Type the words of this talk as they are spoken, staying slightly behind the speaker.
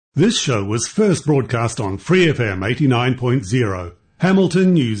This show was first broadcast on Free FM 89.0,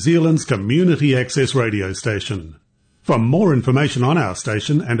 Hamilton, New Zealand's community access radio station. For more information on our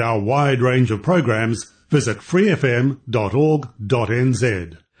station and our wide range of programs, visit freefm.org.nz.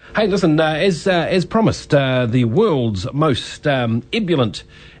 Hey, listen, as promised, the world's most ebullient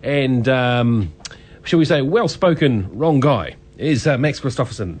and, shall we say, well-spoken wrong guy is Max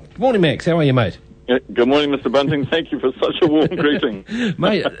Christoffersen. Good morning, Max. How are you, mate? Good morning, Mr. Bunting. Thank you for such a warm greeting.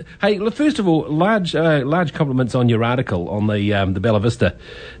 Mate, hey, first of all, large compliments on your article on the Bella Vista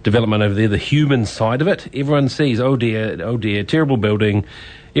development over there, the human side of it. Everyone sees, oh dear, terrible building,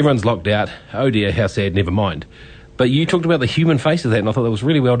 everyone's locked out, oh dear, how sad, never mind. But you talked about the human face of that, and I thought that was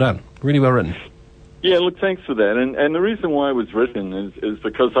really well done, really well written. Yeah, look, thanks for that. And the reason why it was written is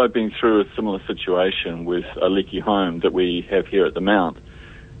because I've been through a similar situation with a leaky home that we have here at the Mount.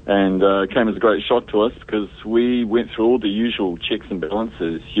 And it came as a great shock to us because we went through all the usual checks and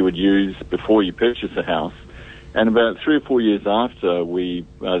balances you would use before you purchase a house. And about 3 or 4 years after we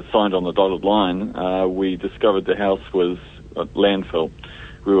signed on the dotted line, we discovered the house was a landfill.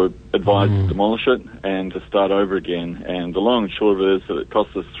 We were advised to demolish it and to start over again. And the long and short of it is that it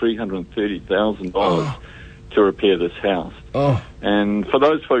cost us $330,000 to repair this house. And for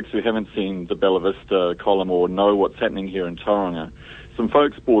those folks who haven't seen the Bella Vista column or know what's happening here in Tauranga, some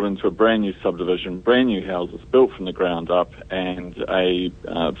folks bought into a brand new subdivision, brand new houses built from the ground up, and a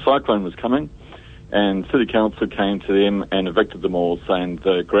cyclone was coming, and City Council came to them and evicted them all, saying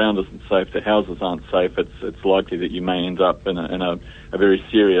the ground isn't safe, the houses aren't safe, it's likely that you may end up in a very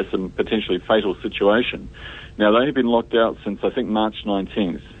serious and potentially fatal situation. Now, they have been locked out since, I think, March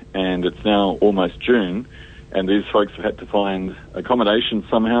 19th, and it's now almost June, and these folks have had to find accommodation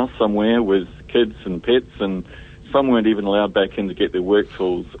somehow, somewhere, with kids and pets, and some weren't even allowed back in to get their work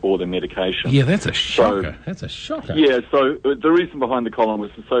tools or their medication. Yeah, that's a shocker. That's a shocker. Yeah, so the reason behind the column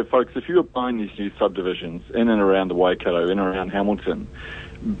was to say, folks, if you're buying these new subdivisions in and around the Waikato, in and around Hamilton,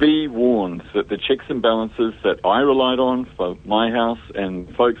 be warned that the checks and balances that I relied on for my house and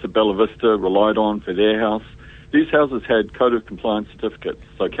folks at Bella Vista relied on for their house, these houses had Code of Compliance certificates,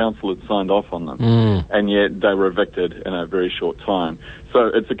 so council had signed off on them, and yet they were evicted in a very short time. So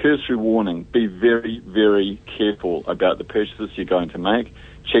it's a cursory warning. Be very, very careful about the purchases you're going to make.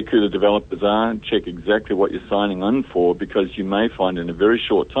 Check who the developers are, check exactly what you're signing on for, because you may find in a very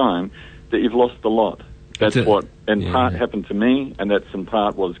short time that you've lost a lot. That's what, in part, happened to me, and that's in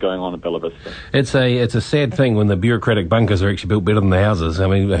part what's going on at Bella Vista. It's a sad thing when the bureaucratic bunkers are actually built better than the houses. I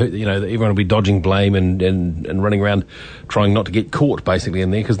mean, you know, everyone will be dodging blame and running around trying not to get caught, basically,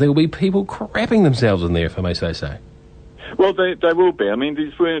 in there, because there will be people crapping themselves in there, if I may say so. Well, they will be. I mean,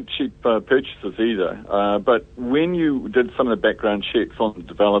 these weren't cheap purchases either. But when you did some of the background checks on the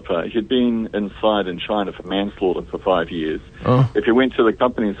developer, he'd been inside in China for manslaughter for 5 years. If you went to the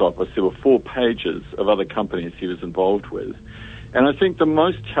company's office, there were 4 pages of other companies he was involved with. And I think the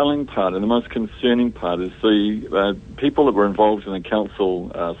most telling part and the most concerning part is the people that were involved in the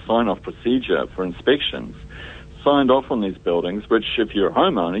council sign-off procedure for inspections signed off on these buildings, which if you're a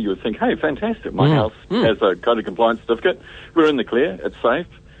homeowner, you would think, hey, fantastic, my house has a Code of Compliance certificate, we're in the clear, it's safe.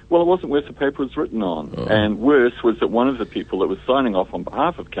 Well, it wasn't worth the paper it was written on. And worse was that one of the people that was signing off on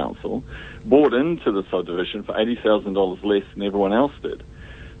behalf of council bought into the subdivision for $80,000 less than everyone else did.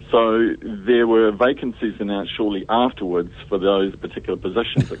 So there were vacancies announced shortly afterwards for those particular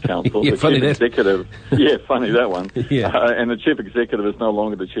positions at council. Yeah, the funny chief executive, yeah, funny that one. Yeah. And the chief executive is no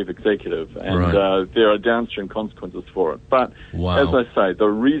longer the chief executive, and there are downstream consequences for it. But as I say, the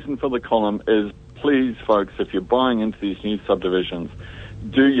reason for the column is, please, folks, if you're buying into these new subdivisions,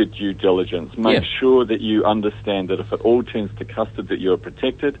 do your due diligence. Make sure that you understand that if it all turns to custard, that you're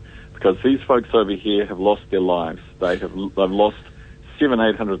protected, because these folks over here have lost their lives. They've lost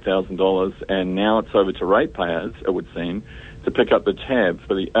 $700,000-800,000, and now it's over to ratepayers, it would seem, to pick up the tab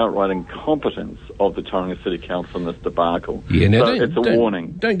for the outright incompetence of the Tauranga City Council in this debacle. Yeah, now so it's a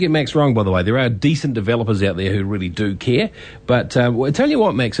warning. Don't get Max wrong, by the way. There are decent developers out there who really do care. But I'll tell you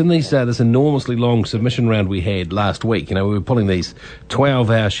what, Max, in this enormously long submission round we had last week, you know, we were pulling these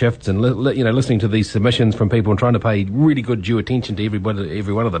 12-hour shifts and listening to these submissions from people and trying to pay really good due attention to every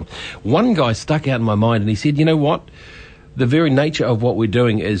one of them. One guy stuck out in my mind and he said, you know what? The very nature of what we're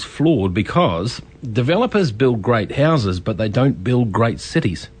doing is flawed because developers build great houses, but they don't build great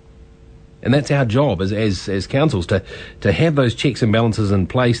cities. And that's our job as councils, to have those checks and balances in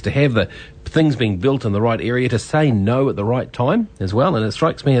place, to have the things being built in the right area, to say no at the right time as well. And it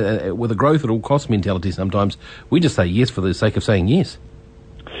strikes me with a growth at all costs mentality sometimes, we just say yes for the sake of saying yes.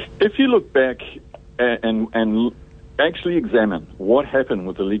 If you look back and actually examine what happened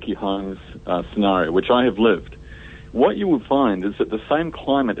with the leaky homes scenario, which I have lived, what you will find is that the same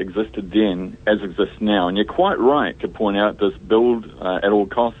climate existed then as exists now. And you're quite right to point out this build at all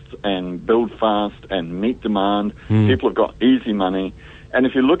costs and build fast and meet demand. People have got easy money. And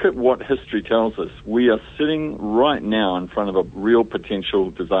if you look at what history tells us, we are sitting right now in front of a real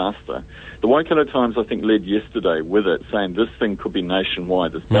potential disaster. The Waikato Times, I think, led yesterday with it, saying this thing could be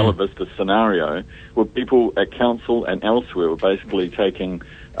nationwide, this Bella Vista scenario, where people at council and elsewhere were basically taking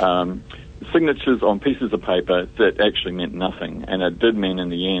signatures on pieces of paper that actually meant nothing. And it did mean in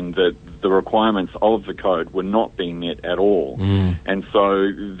the end that the requirements of the code were not being met at all. And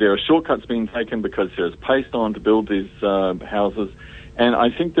so there are shortcuts being taken because there's paste on to build these houses. And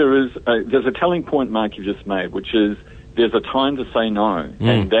I think there's a telling point, Mark, you just made, which is there's a time to say no.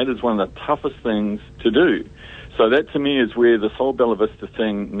 And that is one of the toughest things to do. So that, to me, is where this whole Bella Vista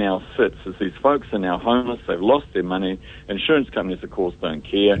thing now sits, is these folks are now homeless, they've lost their money, insurance companies, of course, don't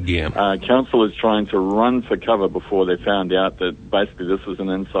care. Council is trying to run for cover before they found out that basically this was an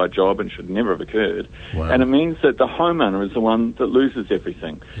inside job and should never have occurred. And it means that the homeowner is the one that loses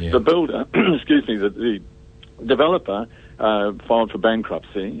everything. The builder, the developer, filed for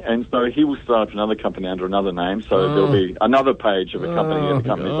bankruptcy, and so he will start another company under another name, so there'll be another page of a company in the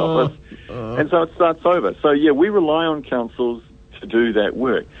company's office, and so it starts over. So, yeah, we rely on councils to do that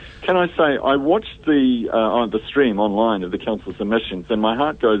work. Can I say, I watched the stream online of the council submissions, and my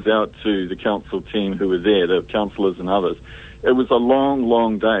heart goes out to the council team who were there, the councillors and others. It was a long,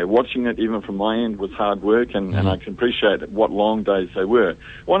 long day. Watching it, even from my end, was hard work, and I can appreciate what long days they were.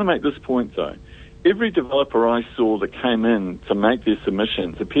 I want to make this point, though. Every developer I saw that came in to make their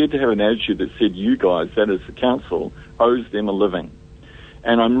submissions appeared to have an attitude that said, you guys, that is the council, owes them a living.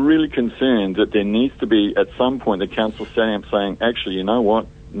 And I'm really concerned that there needs to be, at some point, the council standing up saying, actually, you know what?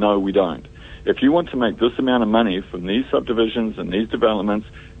 No, we don't. If you want to make this amount of money from these subdivisions and these developments,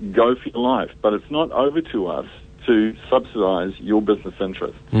 go for your life. But it's not over to us to subsidise your business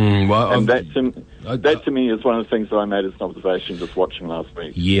interests. That to me is one of the things that I made as an observation just watching last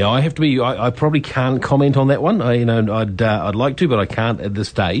week. Yeah, I have to be. I probably can't comment on that one. I'd like to, but I can't at this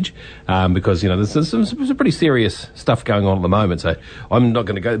stage because there's some pretty serious stuff going on at the moment. So I'm not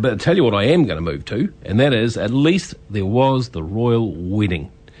going to go. But I'll tell you what I am going to move to, and that is at least there was the royal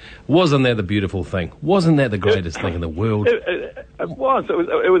wedding. Wasn't that the beautiful thing? Wasn't that the greatest thing in the world? It was.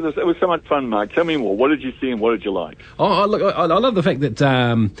 It was so much fun, Mark. Tell me more. What did you see and what did you like? Oh, look, I love the fact that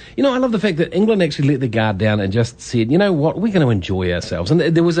I love the fact that England actually let the guard down and just said, you know what, we're going to enjoy ourselves. And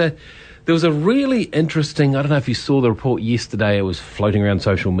there was a really interesting, I don't know if you saw the report yesterday, it was floating around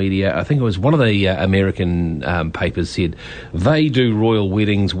social media. I think it was one of the American papers said, they do royal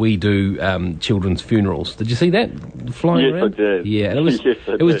weddings, we do children's funerals. Did you see that flying around? Yes, I did. Yeah, and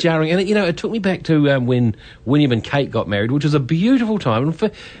it was jarring. And, it took me back to when William and Kate got married, which was a beautiful time. And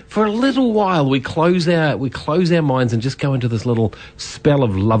for a little while, we close our minds and just go into this little spell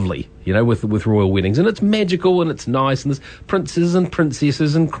of lovely, with royal weddings. And it's magical and it's nice, and there's princes and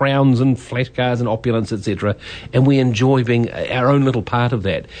princesses and crowns and flash cars and opulence, etc. And we enjoy being our own little part of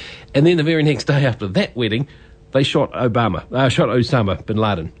that. And then the very next day after that wedding, they shot Osama bin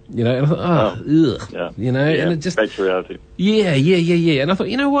Laden. And I thought, and it just patriarchy. Yeah. And I thought,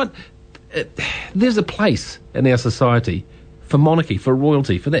 you know what? There's a place in our society for monarchy, for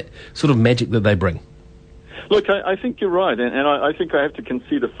royalty, for that sort of magic that they bring. Look, I think you're right, and I think I have to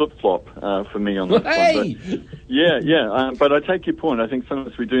concede a flip-flop for me on this one. But, but I take your point. I think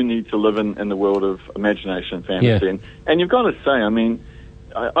sometimes we do need to live in the world of imagination and fantasy. Yeah. And you've got to say,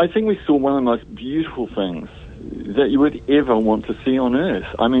 I think we saw one of the most beautiful things that you would ever want to see on Earth.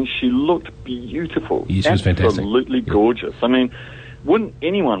 She looked beautiful. Yes, she was fantastic. Absolutely gorgeous. Wouldn't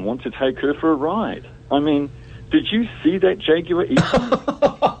anyone want to take her for a ride? Did you see that Jaguar E-Type?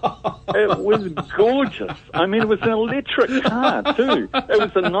 It was gorgeous. It was an electric car, too. It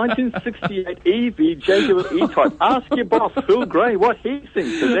was a 1968 EV Jaguar E-Type. Ask your boss, Phil Gray, what he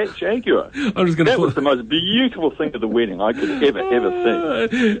thinks of that Jaguar. That was the most beautiful thing of the wedding I could ever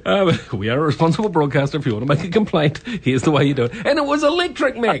see. We are a responsible broadcaster. If you want to make a complaint, here's the way you do it. And it was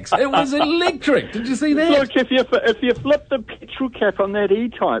electric, Max. It was electric. Did you see that? Look, if you flip the petrol cap on that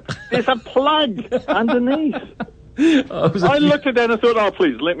E-Type, there's a plug underneath. I looked at that and I thought,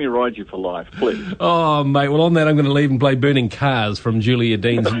 please, let me ride you for life, please. Oh, mate, well, on that, I'm going to leave and play Burning Cars from Julia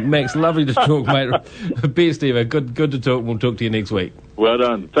Deans. Max, lovely to talk, mate. Best ever. Good to talk. We'll talk to you next week. Well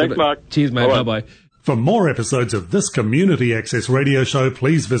done. Thanks, Mark. Cheers, mate. Bye-bye. For more episodes of this community access radio show,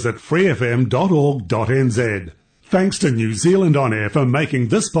 please visit freefm.org.nz. Thanks to New Zealand On Air for making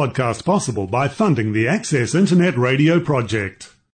this podcast possible by funding the Access Internet Radio Project.